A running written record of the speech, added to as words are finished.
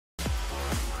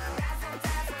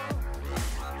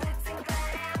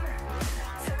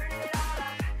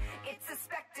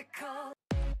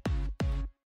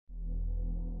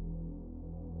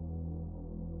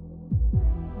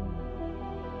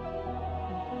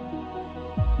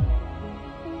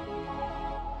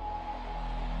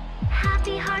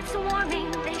Happy hearts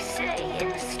warming, they say in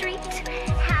the street.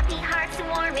 Happy hearts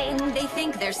warming, They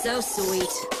think they're so sweet.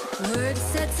 Words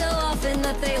said so often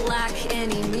that they lack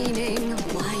any meaning.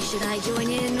 Why should I join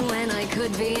in when I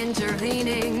could be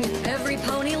intervening? Every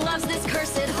pony loves this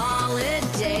cursed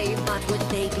holiday, but would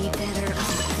they be better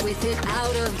off with it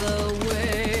out of the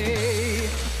way?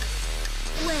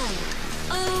 Well,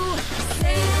 oh,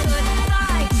 say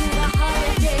goodbye to the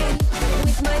holiday.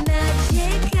 With my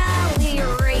magic, I'll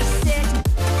erase it.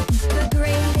 The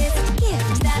greatest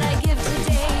gift that I give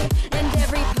today, and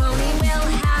every pony will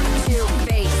have to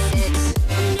face it.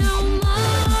 No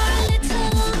more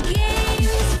little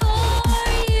games for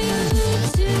you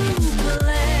to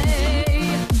play.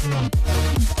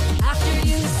 After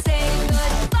you say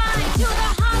goodbye to the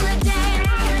holiday.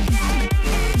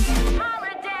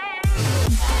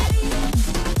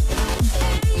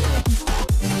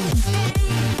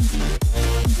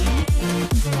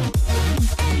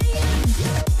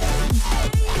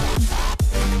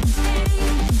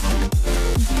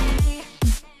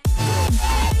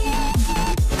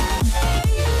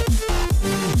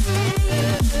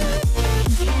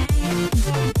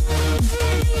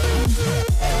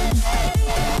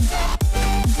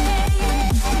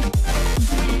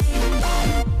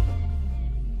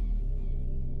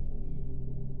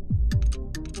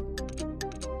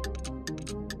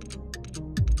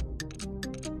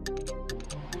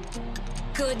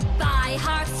 Goodbye,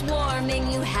 hearts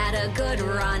warming, you had a good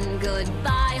run.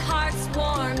 Goodbye, hearts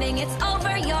warming, it's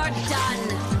over, you're done.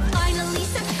 Finally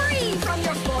set free from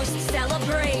your forced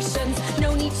celebrations.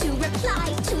 No need to